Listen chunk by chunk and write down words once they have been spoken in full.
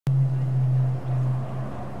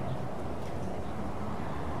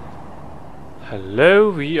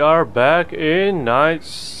Hello, we are back in Night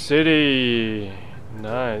City.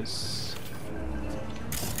 Nice.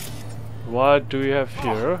 What do we have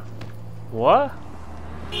here? What?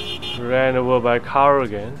 Ran over by car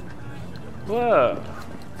again. Whoa.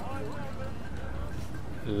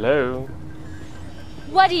 Hello.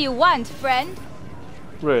 What do you want, friend?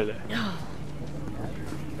 Really?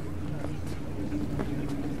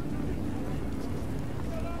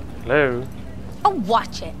 Hello. Oh,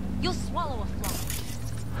 watch it. You'll swallow a fly.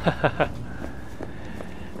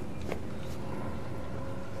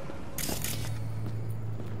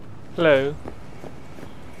 Hello.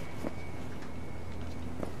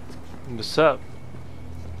 What's up?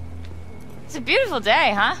 It's a beautiful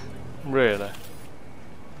day, huh? Really?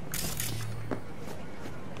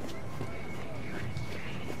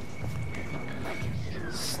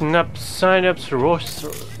 Synapse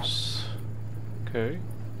roasters. Okay.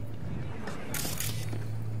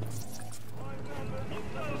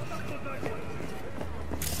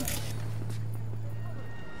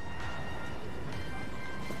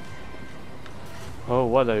 Oh,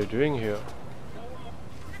 what are you doing here?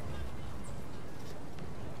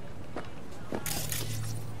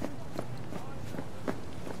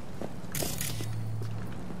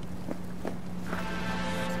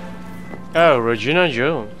 Oh, Regina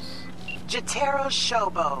Jones. Jotaro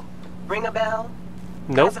Shobo. Ring a bell?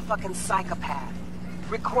 Nope. Guy's a fucking psychopath.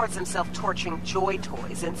 Records himself torturing joy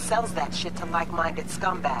toys and sells that shit to like-minded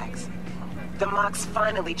scumbags. The Mox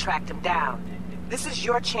finally tracked him down. This is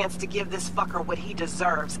your chance to give this fucker what he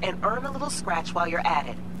deserves and earn a little scratch while you're at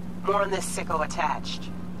it. More on this sicko attached.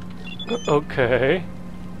 Okay.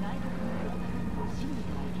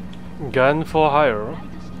 Gun for hire.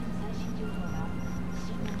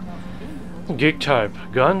 Geek type.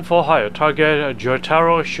 Gun for hire. Target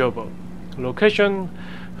Jotaro Shobo. Location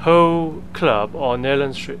Ho Club on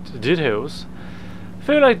Nayland Street. Details.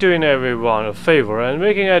 Feel like doing everyone a favor and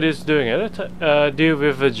making Eddie's doing it. Deal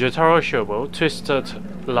with Jotaro Shobo,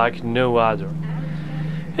 twisted like no other.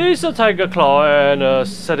 He's a tiger claw and a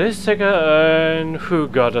sadistic and who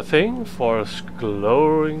got a thing for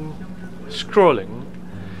scrolling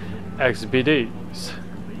XBDs.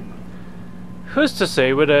 Who's to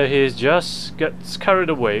say whether he just gets carried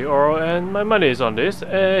away or, and my money is on this,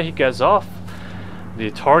 he gets off the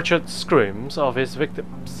tortured screams of his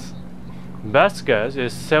victims. Best guess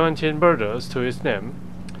is 17 murders to his name,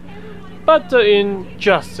 but the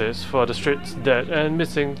injustice for the streets dead and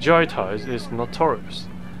missing joy toys is notorious.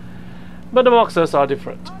 But the Moxers are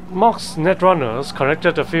different. Mox netrunners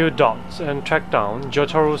connected a few dots and tracked down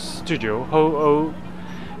Jotaro's studio, Ho-Oh,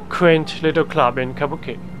 quaint little club in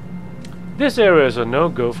Kabuki. This area is a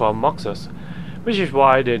no-go for Moxers, which is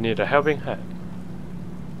why they need a helping hand.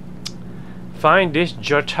 Find this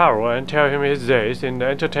Jotaro and tell him his days in the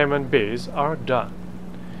entertainment biz are done.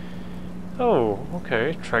 Oh,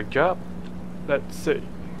 okay, track job. Let's see.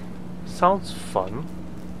 Sounds fun.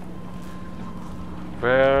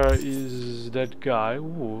 Where is that guy?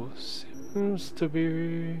 Ooh, seems to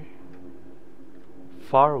be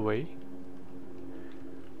far away.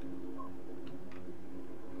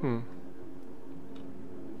 It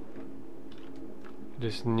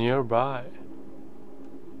is nearby.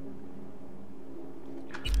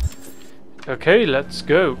 Okay, let's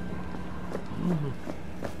go.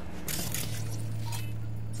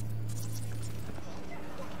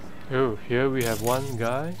 Oh, here we have one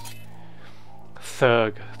guy.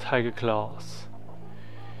 Thug, tiger claws.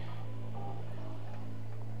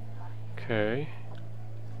 Okay.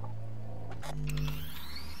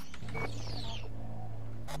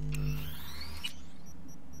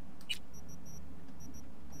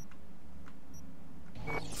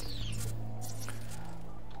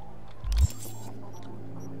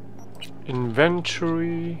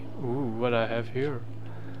 Inventory. Ooh, what I have here?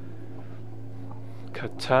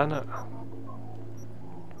 Katana.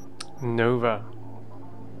 Nova.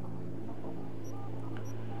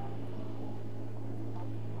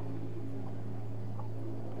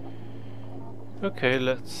 Okay,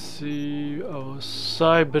 let's see our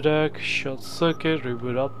Cyberdeck, short circuit,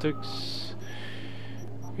 reboot optics.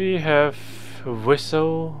 We have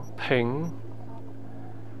whistle, ping.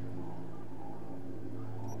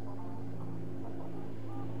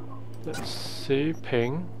 Let's see,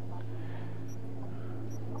 ping.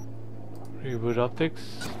 Reboot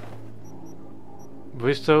optics.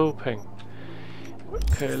 Whistle, ping.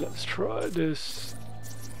 Okay, let's try this.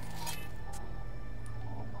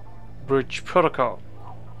 Bridge protocol.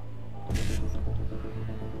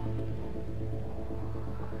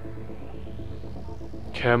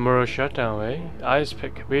 Camera shutdown, eh? Ice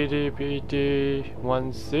pick.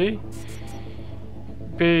 BD1C.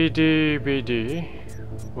 BD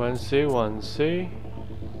 1C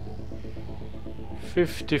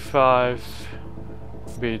 55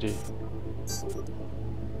 BD.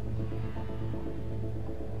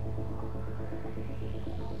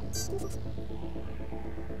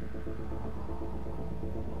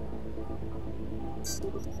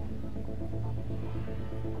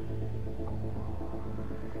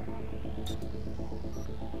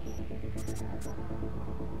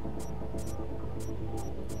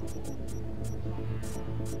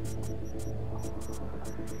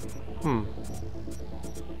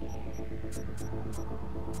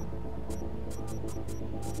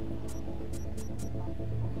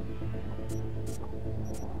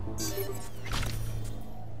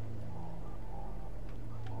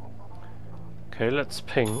 Okay, let's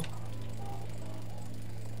ping.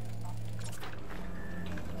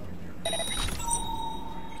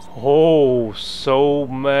 Oh, so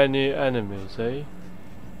many enemies, eh?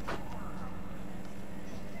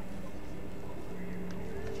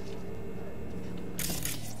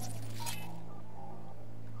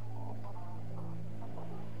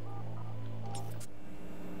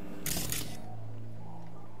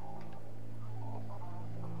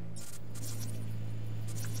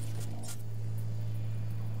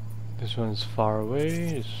 This one's far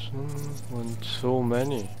away. This one, so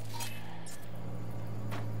many.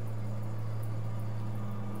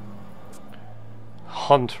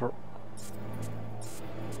 Hunter.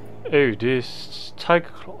 Oh, this Tiger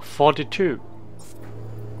Claw 42.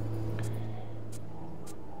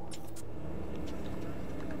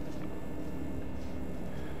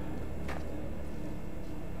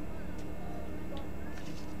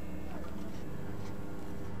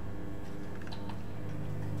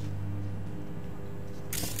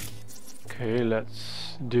 Okay,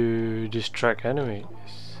 let's do distract enemies.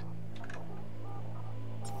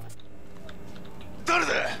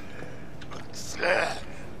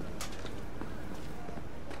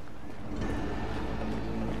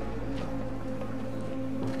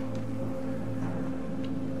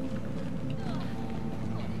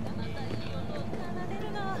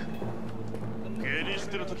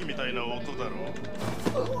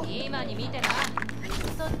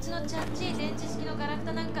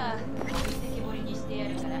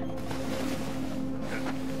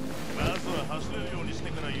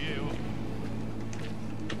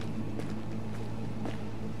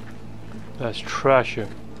 Let's trash him.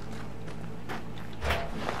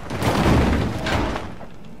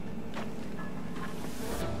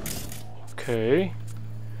 Okay.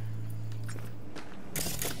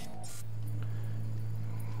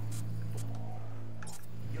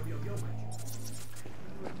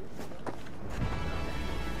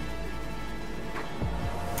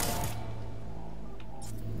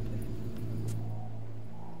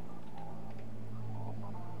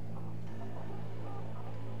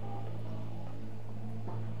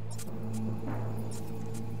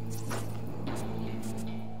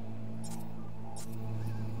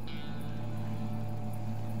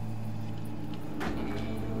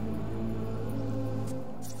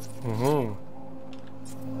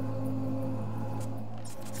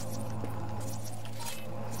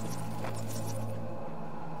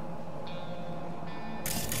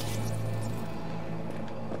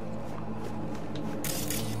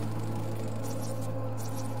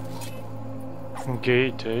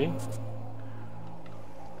 Gate, eh?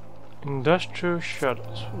 Industrial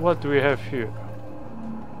shuttles. What do we have here?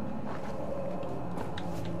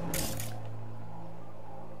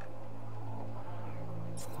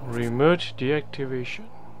 Remote deactivation.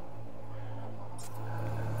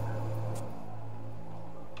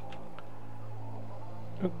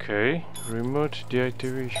 Okay, remote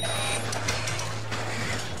deactivation.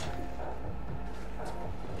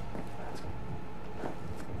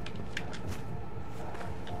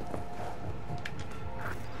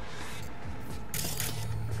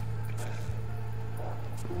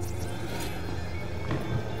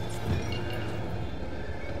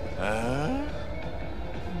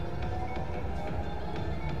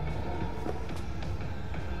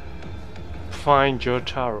 Find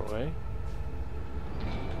Jotaro, eh?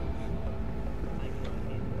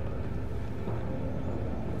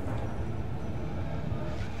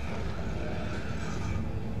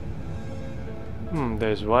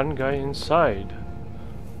 There's one guy inside.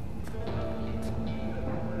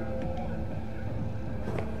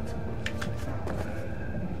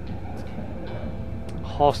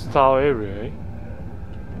 Hostile area, eh?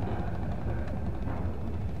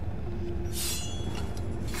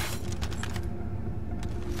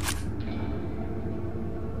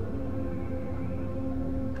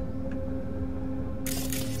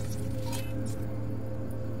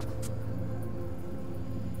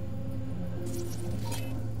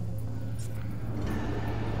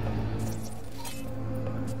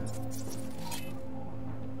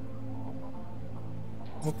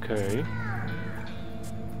 Okay.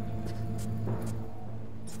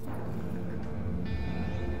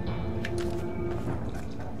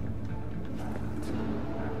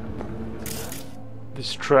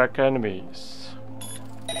 Distract enemies.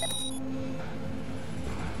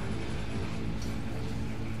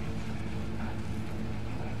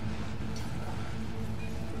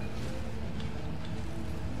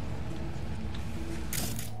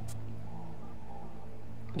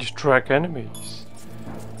 Distract enemies.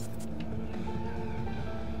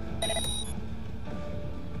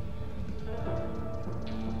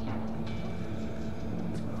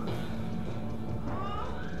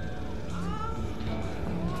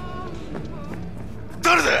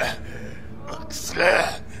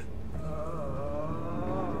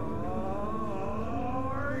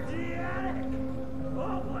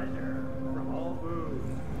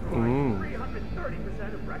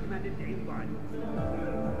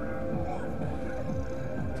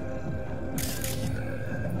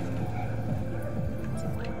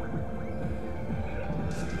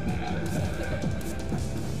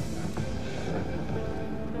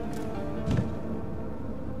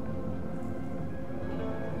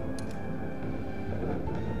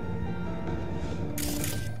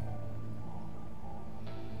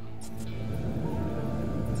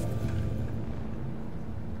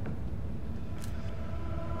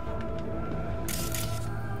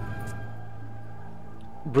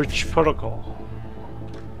 Bridge protocol.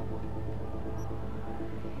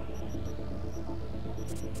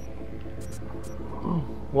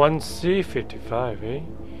 One C55, eh?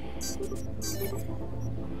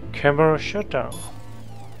 Camera shutdown.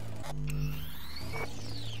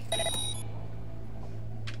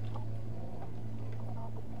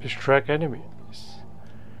 Distract enemies.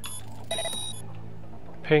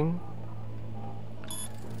 Ping.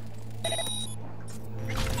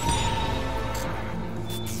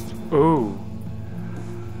 Oh,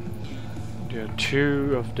 there are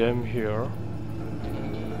two of them here.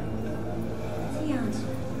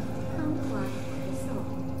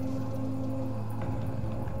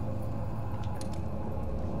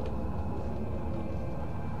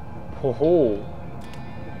 Ho ho.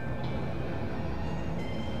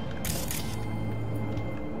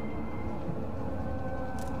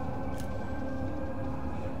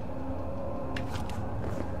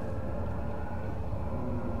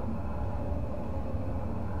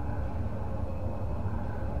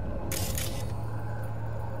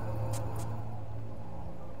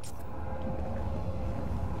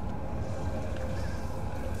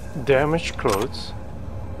 Damaged clothes.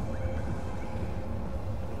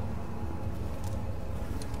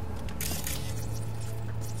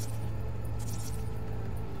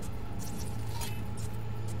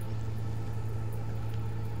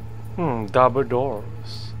 Double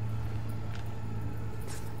doors.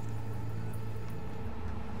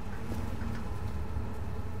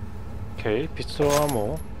 Okay, pistol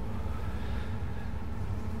ammo.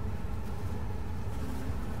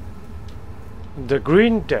 The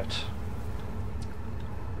Green Death.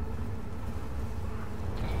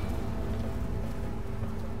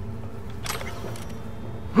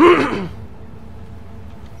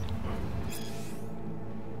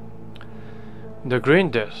 The Green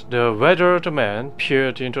Death, the weathered man,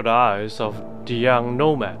 peered into the eyes of the young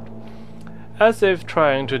nomad, as if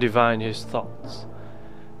trying to divine his thoughts.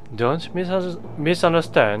 "Don't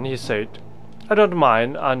misunderstand," he said. "I don't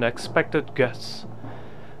mind unexpected guests.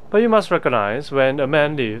 But you must recognize, when a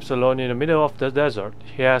man lives alone in the middle of the desert,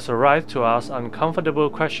 he has a right to ask uncomfortable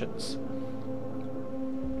questions."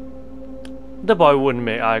 The boy wouldn't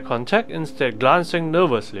make eye contact, instead glancing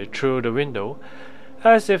nervously through the window,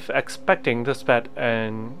 as if expecting to spot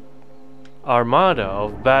an armada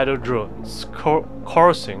of battle drones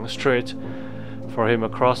coursing straight for him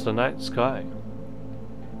across the night sky.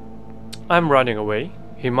 "I'm running away,"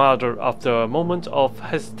 he muttered after a moment of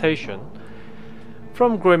hesitation,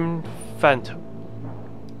 "from Grim Phantom.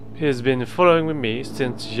 He's been following me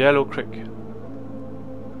since Yellow Creek."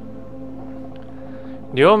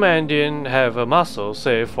 The old man didn't have a muscle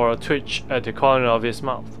save for a twitch at the corner of his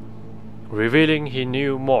mouth, revealing he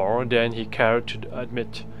knew more than he cared to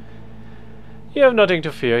admit. "You have nothing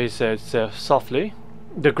to fear," he said softly.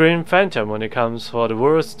 "The Green Phantom only comes for the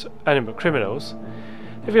worst animal criminals.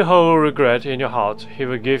 If you hold regret in your heart, he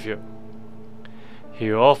will give you.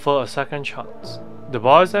 He will offer a second chance." The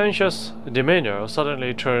boy's anxious demeanor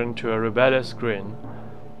suddenly turned to a rebellious grin.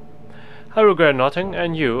 "I regret nothing,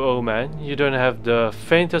 and you, old man, you don't have the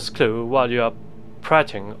faintest clue what you are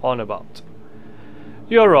prating on about."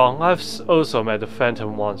 "You're wrong. I've also met the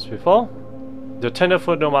Phantom once before." The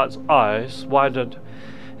tenderfoot nomad's eyes widened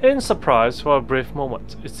In surprise for a brief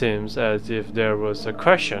moment, it seems as if there was a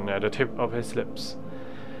question at the tip of his lips.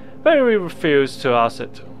 But he refused to ask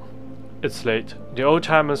it. It's late, the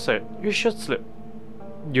old-timer said. You should sleep.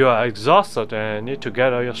 You are exhausted and need to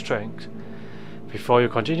gather your strength before you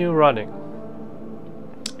continue running.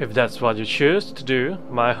 If that's what you choose to do,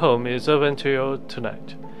 my home is open to you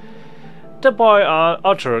tonight. The boy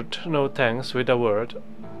uttered no thanks without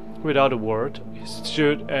a word. He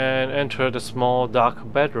stood and entered a small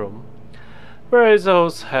dark bedroom, where his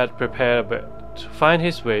host had prepared a bed. To find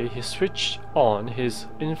his way, he switched on his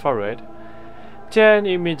infrared, then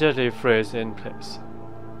immediately froze in place.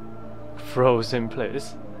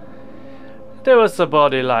 There was a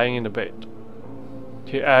body lying in the bed.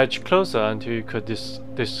 He edged closer until he could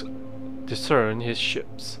discern his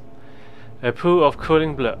ships. A pool of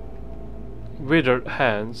cooling blood, withered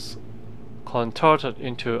hands contorted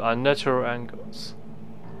into unnatural angles.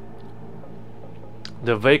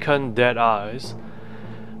 The vacant dead eyes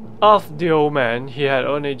of the old man he had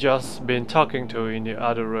only just been talking to in the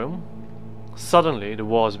other room. Suddenly the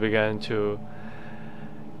walls began to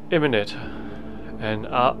emanate an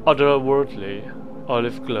otherworldly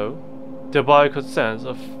olive glow. The boy could sense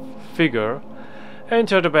a figure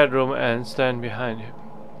enter the bedroom and stand behind him.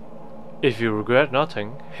 If you regret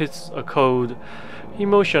nothing, hissed a cold,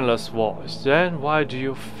 emotionless voice, then why do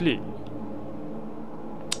you flee?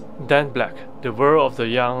 Then black, the world of the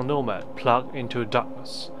young nomad plunged into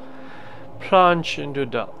darkness.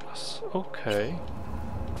 Okay.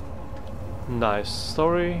 Nice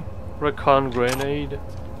story. Recon grenade.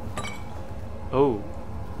 Oh.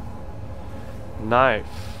 Knife.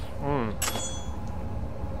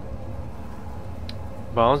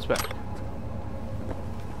 Bounce back.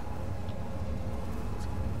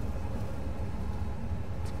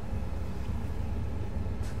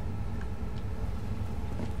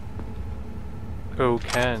 Oh,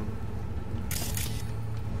 can.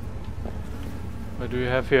 What do we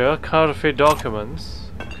have here? Counterfeit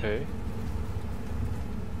documents. Okay.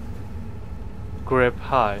 Grip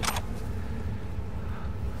high.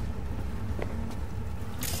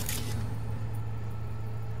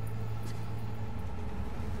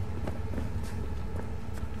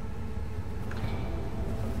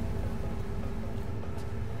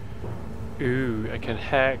 Ooh, I can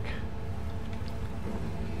hack.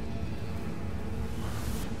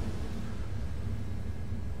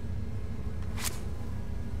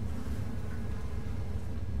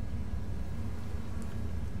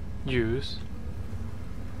 Use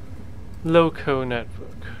local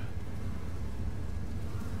network.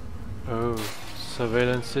 Oh,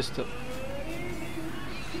 surveillance system.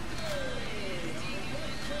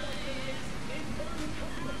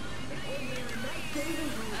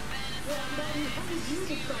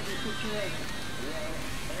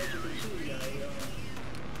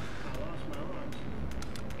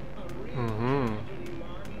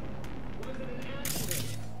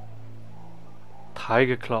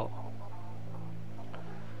 Tiger Claw.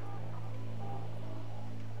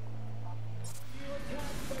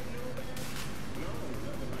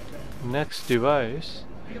 Next device.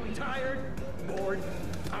 Feeling tired, bored,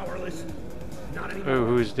 powerless. Not anymore. Oh,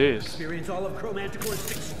 who's this? Experience all of Chromanticore's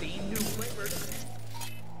 16 new flavors.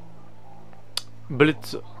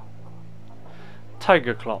 Blitzer.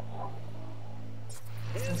 Tiger Claw.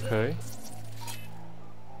 Okay.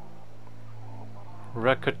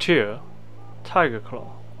 Racketeer. Tiger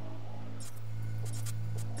Claw.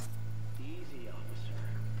 Easy, officer.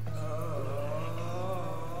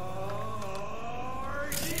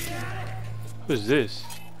 Who's this?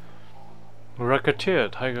 Racketeer.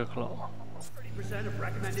 Tiger Claw. 30% of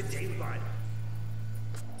recommended daily volume.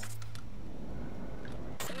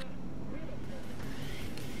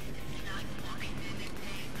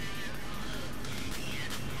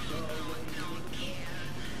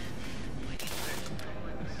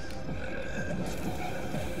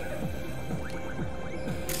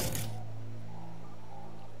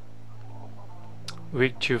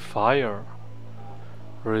 Weak to fire.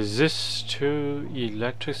 Resist to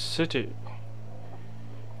electricity.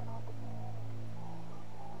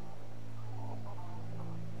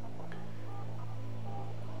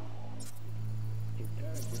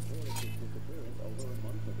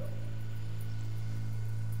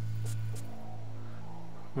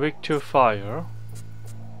 Weak to fire.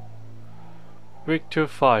 Weak to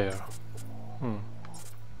fire.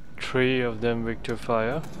 3 of them weak to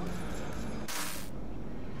fire.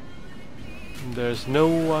 There's no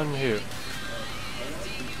one here.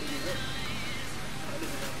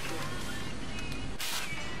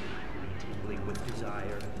 Tingling with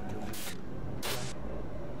desire.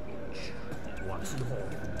 Watson Hall.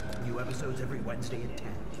 New episodes every Wednesday at 10.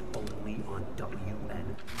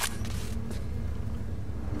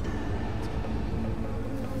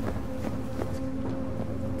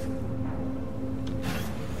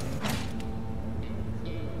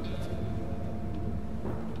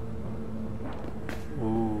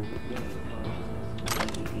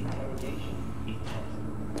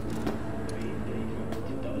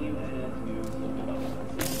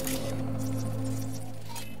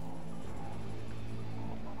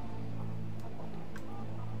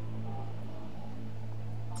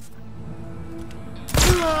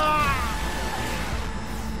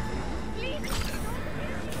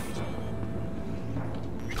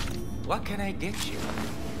 What can I get you?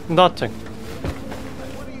 Nothing.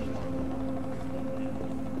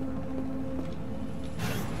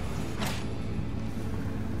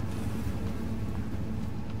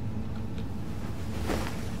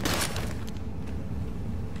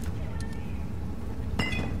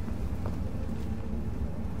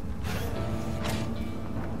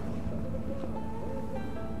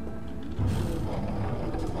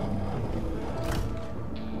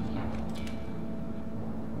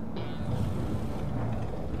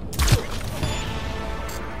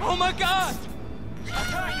 Oh my god!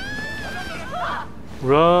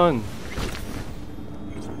 Run!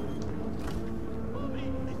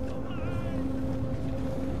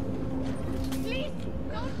 Please,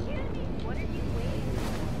 don't kill me. What are you waiting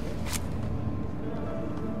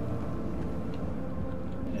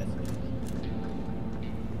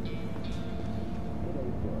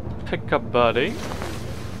for? Pick up buddy.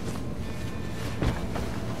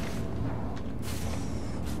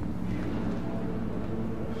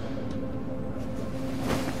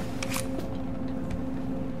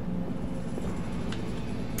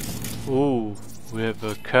 Ooh, we have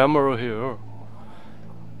a camera here.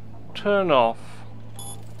 Turn off.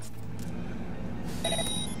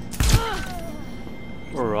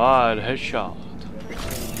 Alright, headshot.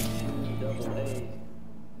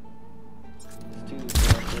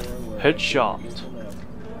 Headshot.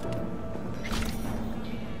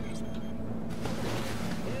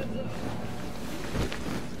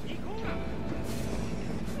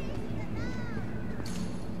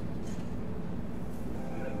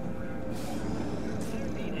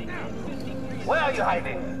 Where are you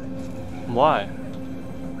hiding? Why?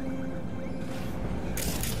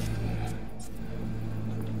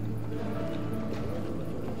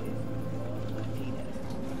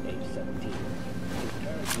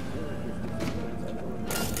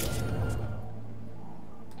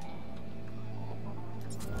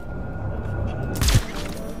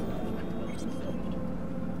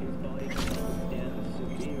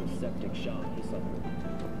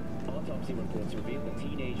 Autopsy reports reveal the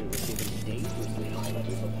teenager was given dangerously high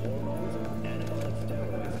levels of hormones, anabolic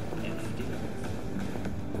steroids, and stimulants.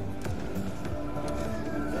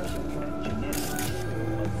 Possession and genetic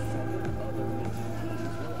material of 7 other missing teens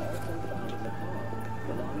were also found in the car,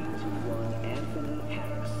 belonging to one Anthony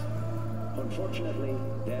Harris. Unfortunately,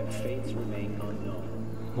 their fates remain unknown.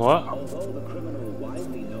 What? Although the criminal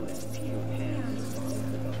widely known as Peter Pan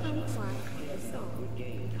survived the gunshot, he has not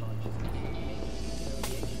regained consciousness.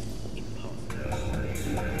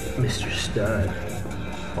 Mr. Stud,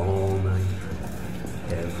 all night,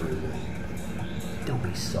 every night. Don't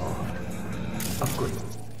be soft. Upgrade.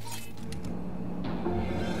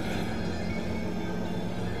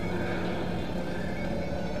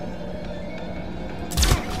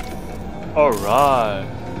 Alright.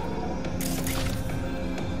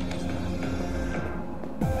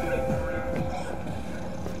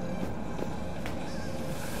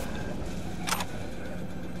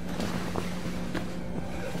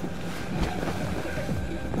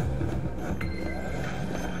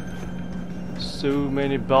 So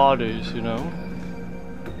many bodies, you know.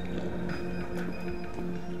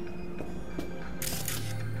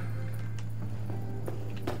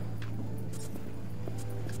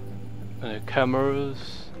 Any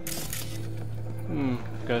cameras?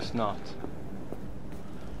 Guess not.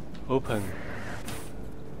 Open.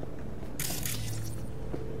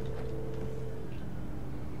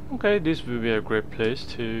 Okay, this will be a great place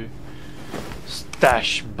to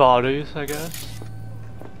stash bodies, I guess.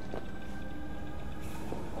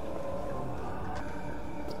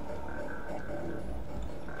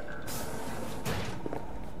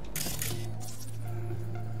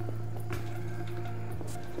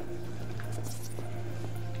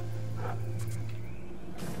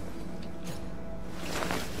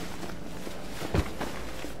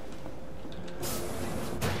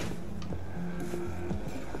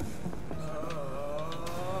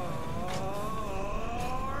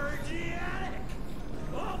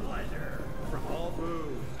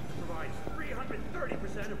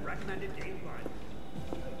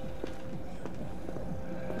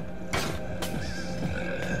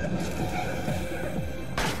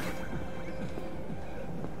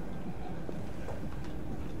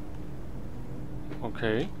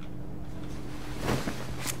 Okay.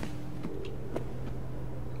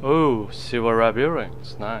 Oh, silver wrap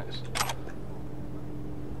earrings, nice.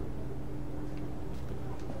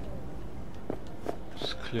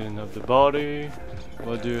 Just clean up the body.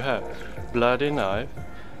 What do you have? Bloody knife.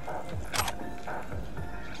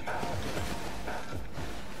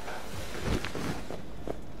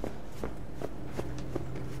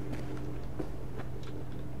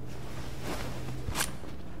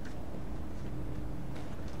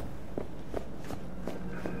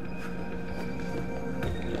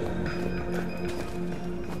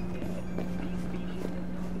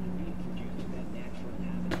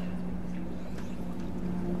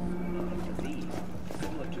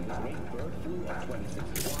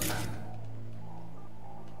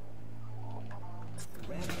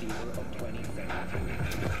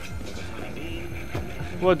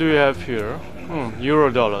 What do we have here?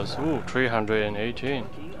 Euro dollars. Ooh, 318.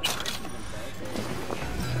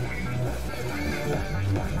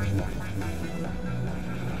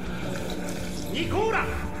 Nikura!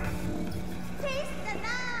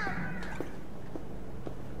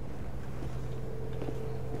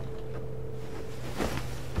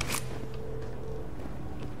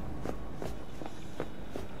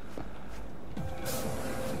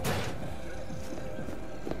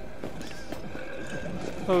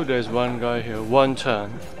 Oh, there's one guy here. 1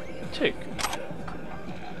 turn. Take.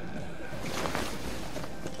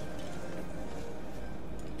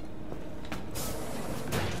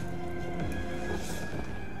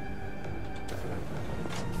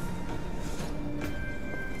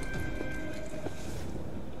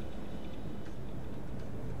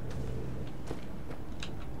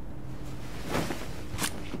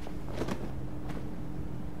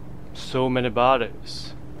 So many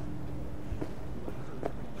bodies.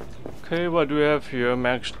 Okay, what do we have here?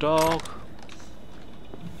 Max Dog.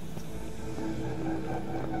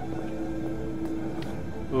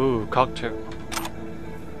 Ooh, cocktail.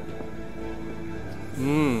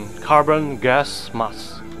 Carbon gas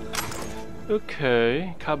mask.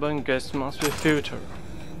 Okay, carbon gas mask with filter.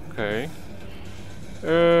 Okay.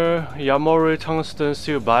 Yamori tungsten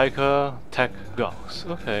steel biker tech gloves.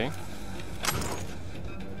 Okay.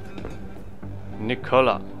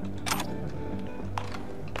 Nicola.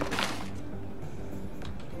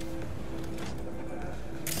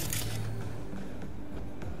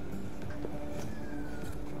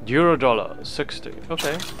 Euro dollar 60.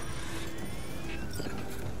 Okay.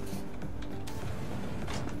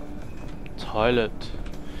 Toilet.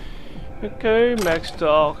 Okay, max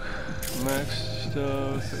stock. Max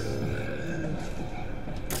stock.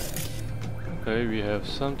 Okay, we have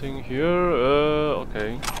something here.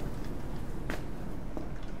 Okay.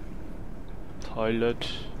 Toilet.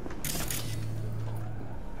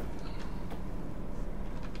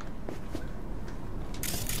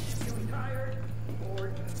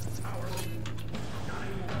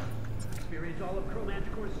 All of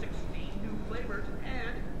Chromanticore's 16 new flavors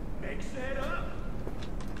and mix it up.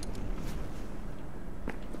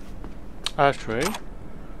 Ashtray.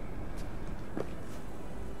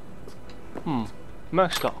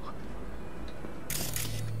 Max stock.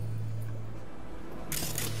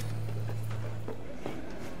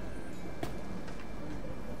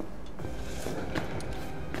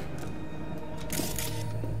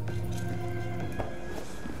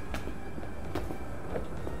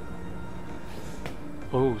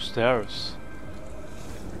 Oh, stairs.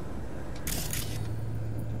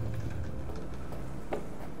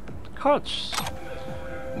 Couch,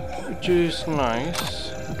 which is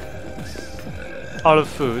nice. Other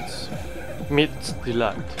foods, meat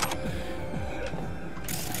delight.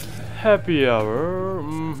 Happy hour.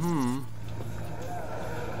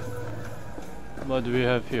 What do we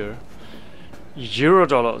have here? Euro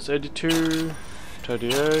dollars 82,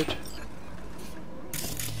 38.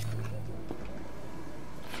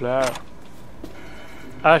 Flare.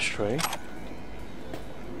 Ashtray.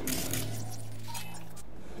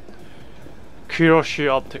 Kiroshi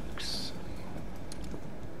Optics.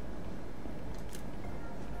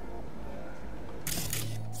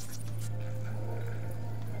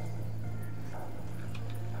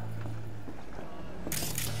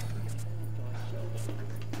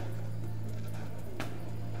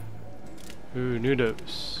 Ooh,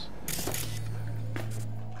 noodles.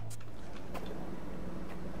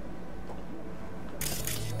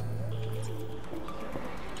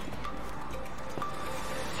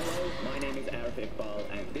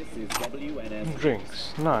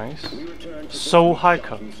 Drinks, nice. Soul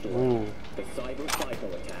Hiker. Ooh. The cyber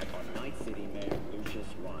attack on Night City Mayor Lucius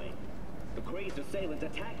Ryan. The crazed assailant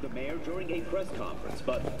attacked the mayor during a press conference,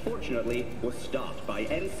 but fortunately was stopped by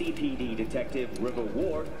NCPD detective River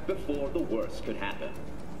Ward before the worst could happen.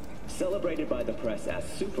 Celebrated by the press as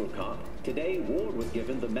Super Cop, today Ward was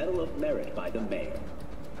given the Medal of Merit by the mayor.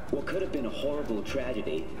 What could have been a horrible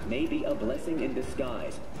tragedy may be a blessing in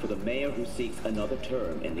disguise for the mayor who seeks another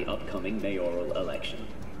term in the upcoming mayoral election.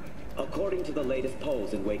 According to the latest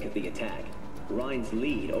polls in wake of the attack, Ryan's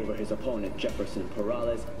lead over his opponent Jefferson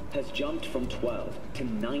Perales has jumped from 12 to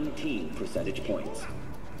 19 percentage points.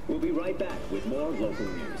 We'll be right back with more local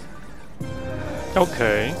news.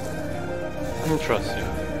 Okay. Interesting.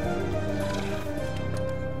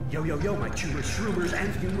 Yo, my tubers, shroomers,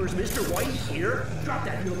 and humors, Mr. White here. Drop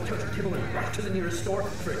that milk toast kibble and rush to the nearest store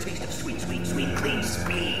for a taste of sweet, clean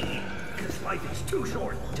speed. Because life is too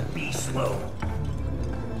short to be slow.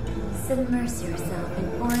 Submerge yourself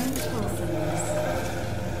in orange wholesomeness.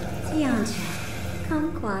 Tiancha,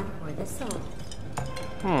 kumquat for the soul.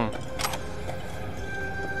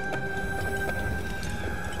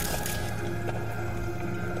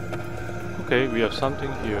 Okay, we have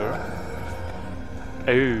something here.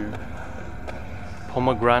 Oh,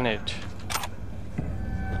 pomegranate.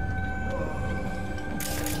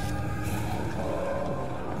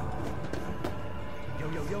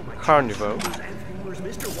 Carnival.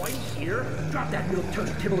 Mr. White here. Drop that milk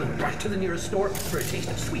toast kibble and rush to the nearest store for a taste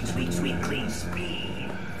of sweet, sweet, sweet, clean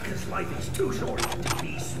speed. Because life is too short to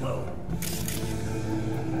be slow.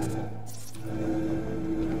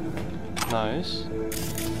 Nice.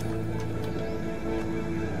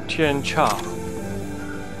 Tian Cha.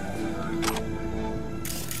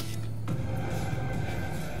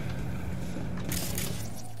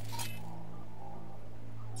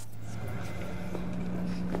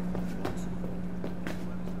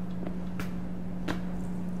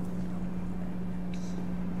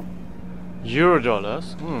 $.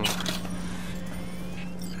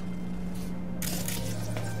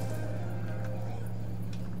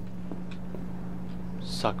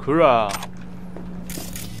 Sakura.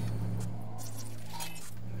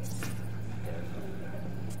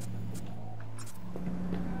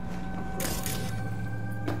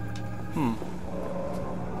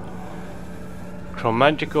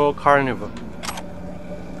 Chromantical Carnival.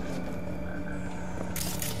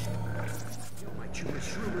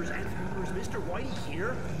 Mr. White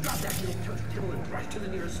here. Drop that milk toast kibble and rush to the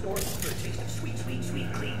nearest store for a taste of sweet, sweet,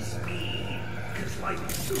 sweet, clean speed. Because life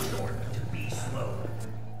is too short to be slow.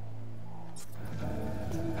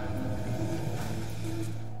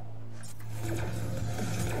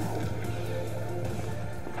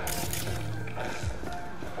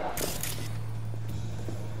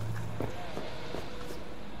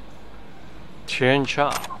 Tian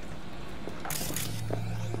Cha.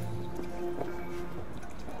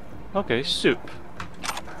 Okay, soup.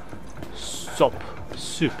 Soup.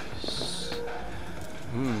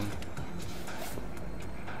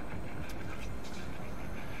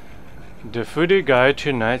 The Foodie Guide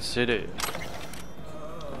to Night City.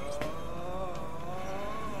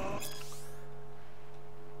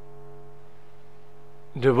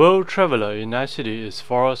 The world traveler in Night City is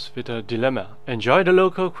forced with a dilemma. Enjoy the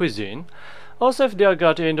local cuisine, or save their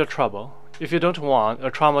gut into trouble. If you don't want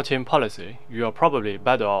a trauma team policy, you are probably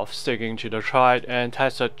better off sticking to the tried and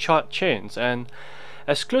tested chains and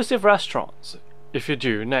exclusive restaurants. If you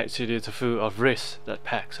do, Night City is full of risk that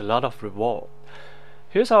packs a lot of reward.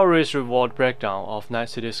 Here's our risk-reward breakdown of Night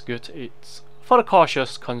City's good eats. For the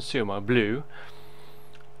cautious consumer, Blue,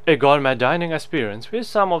 a gourmet dining experience with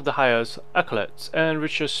some of the highest accolades and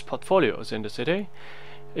richest portfolios in the city.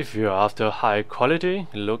 If you're after high quality,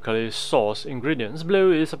 locally sourced ingredients,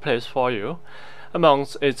 Blue is a place for you.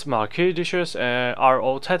 Amongst its marquee dishes are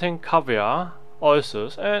authentic caviar,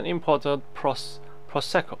 oysters, and imported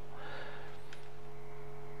prosecco.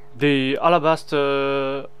 The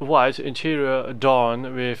alabaster white interior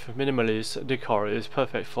adorned with minimalist decor is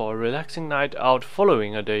perfect for a relaxing night out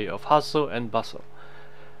following a day of hustle and bustle.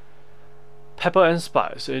 Pepper and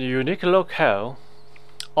Spice, a unique locale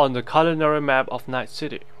on the culinary map of Night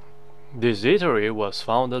City. This eatery was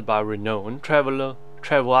founded by renowned travel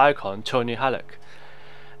icon Tony Halleck.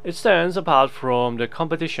 It stands apart from the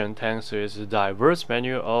competition thanks to its diverse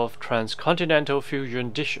menu of transcontinental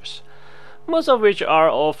fusion dishes, most of which are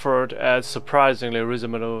offered at surprisingly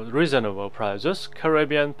reasonable prices.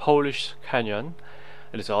 Caribbean, Polish, Kenyan,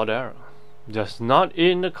 it is all there. Just not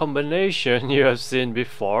in the combination you have seen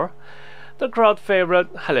before. The crowd favorite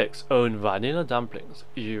Halleck's own vanilla dumplings.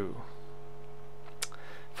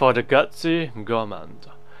 For the gutsy gourmand.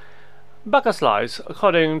 Baka Slice.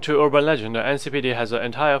 According to urban legend, the NCPD has an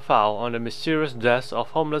entire file on the mysterious deaths of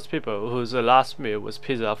homeless people whose last meal was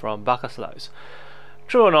pizza from Baka Slice.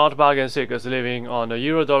 True or not, bargain seekers living on a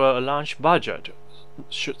 $1 a lunch budget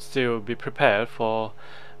should still be prepared for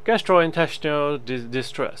gastrointestinal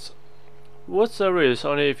distress. What's the risk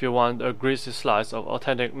only if you want a greasy slice of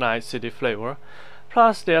authentic Night City flavor,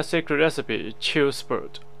 plus their secret recipe, Chill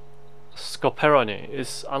Spurt. Scoperoni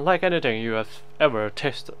is unlike anything you have ever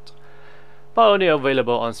tasted, but only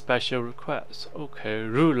available on special requests. Okay,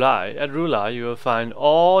 Roulai. At Roulai you will find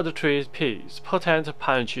all the 3 P's, potent,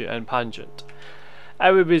 punchy, and pungent.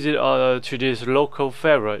 Every visit to this local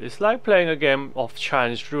favorite is like playing a game of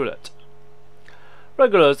Chinese roulette.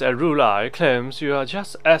 Regulars at Roulai claims you are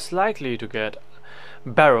just as likely to get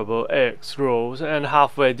bearable eggs rolls and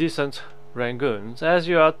halfway decent rangoons as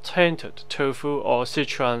you are tainted tofu or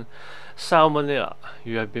Sichuan salmonella.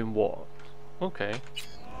 You have been warned. Okay.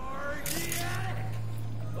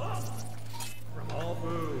 From all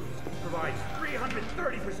foods, provides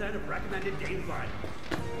 330% of recommended game vitamins.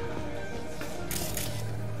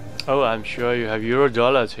 Oh, I'm sure you have euro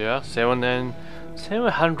dollars here.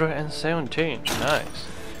 717. Nice.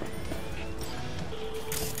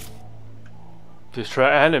 Destroy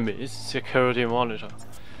enemies. Security monitor.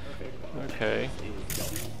 Okay.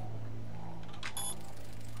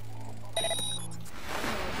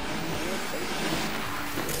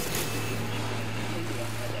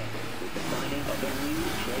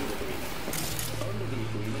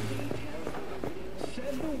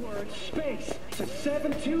 Send the word space to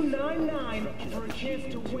 7299 for a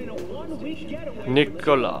chance to win a one-week getaway.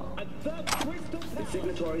 Nicola. The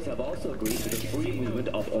signatories have also agreed to the free movement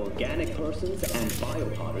of organic persons and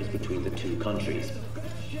biopowders between the two countries.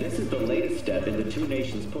 This is the latest step in the two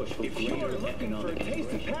nations' push for greater economic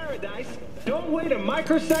Taste of paradise. Don't wait a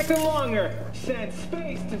microsecond longer. Send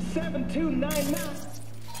space to 7299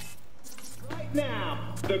 right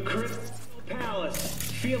now. The Crystal Palace.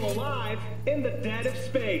 Feel alive in the dead of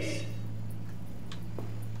space.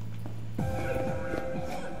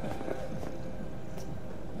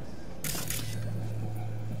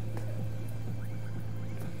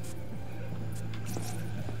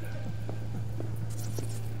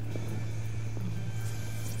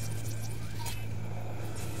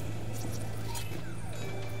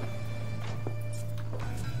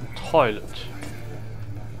 Toilet.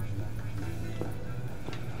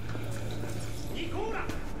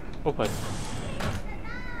 Open.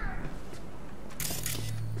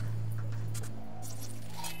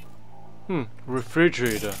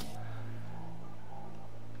 Refrigerator.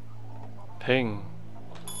 Ping.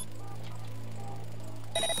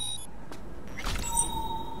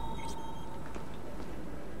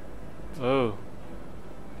 Oh.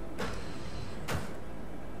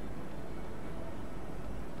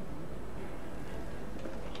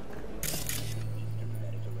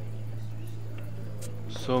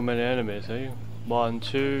 So many enemies, eh? 1,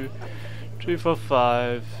 2, 3, 4,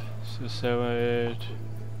 5, 6, 7, 8.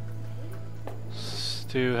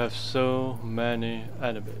 Still have so many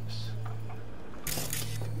enemies.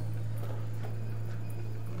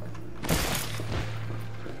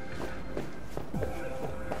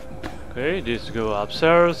 Okay, this go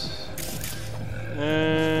upstairs.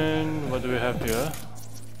 And what do we have here?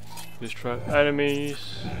 Distract enemies.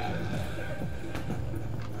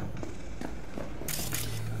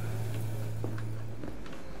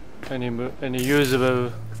 Any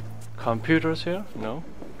usable computers here? No.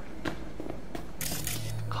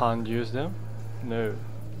 Can't use them? No.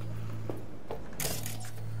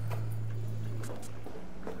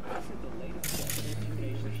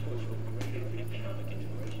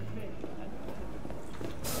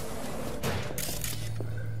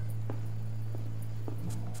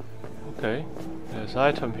 Okay, there's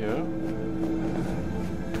item here.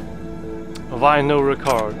 Vinyl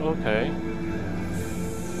record, okay.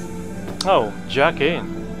 Oh, jack in.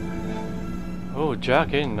 Oh,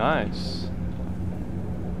 jack in, nice.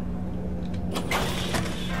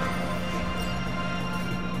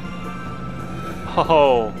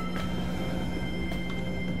 Oh.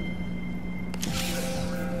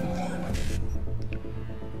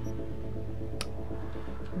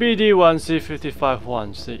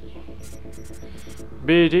 BD1C55-1C.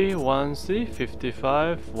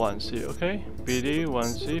 BD1C55-1C, okay?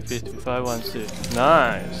 BD1C55-1C.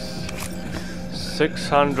 Nice.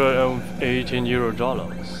 618 euro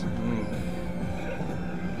dollars.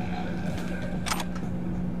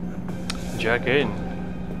 Jack in.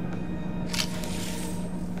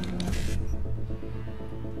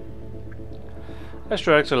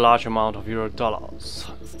 Extracts a large amount of euro dollars.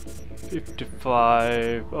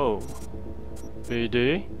 55. Oh,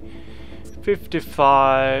 BD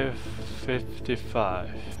 55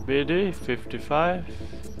 BD 55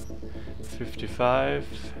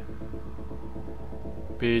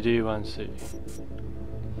 BD1C.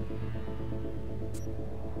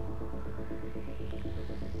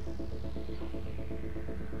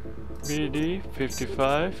 BD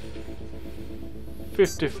 55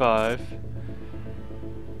 55.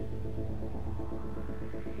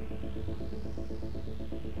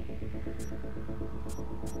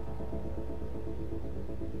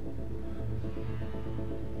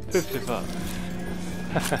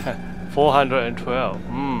 412.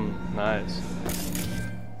 Nice.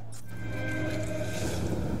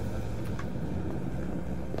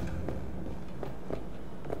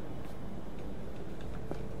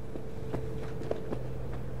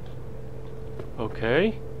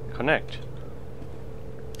 Okay, connect.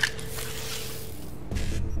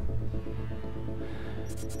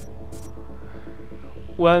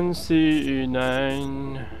 One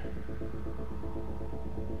CE9.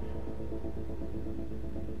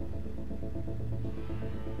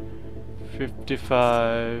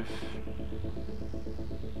 55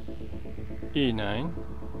 E9.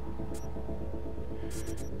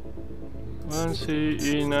 1C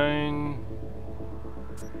E9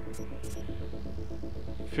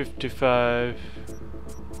 55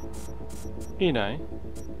 E9.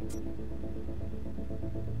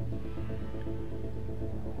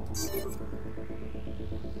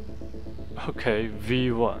 Okay,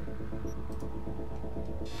 V1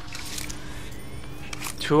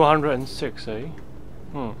 206, eh?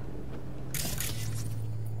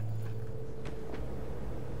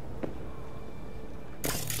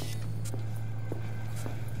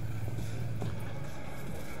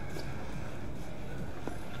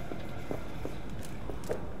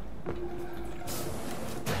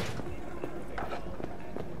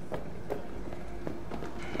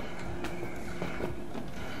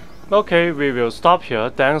 Okay, we will stop here.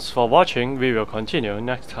 Thanks for watching. We will continue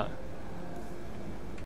next time.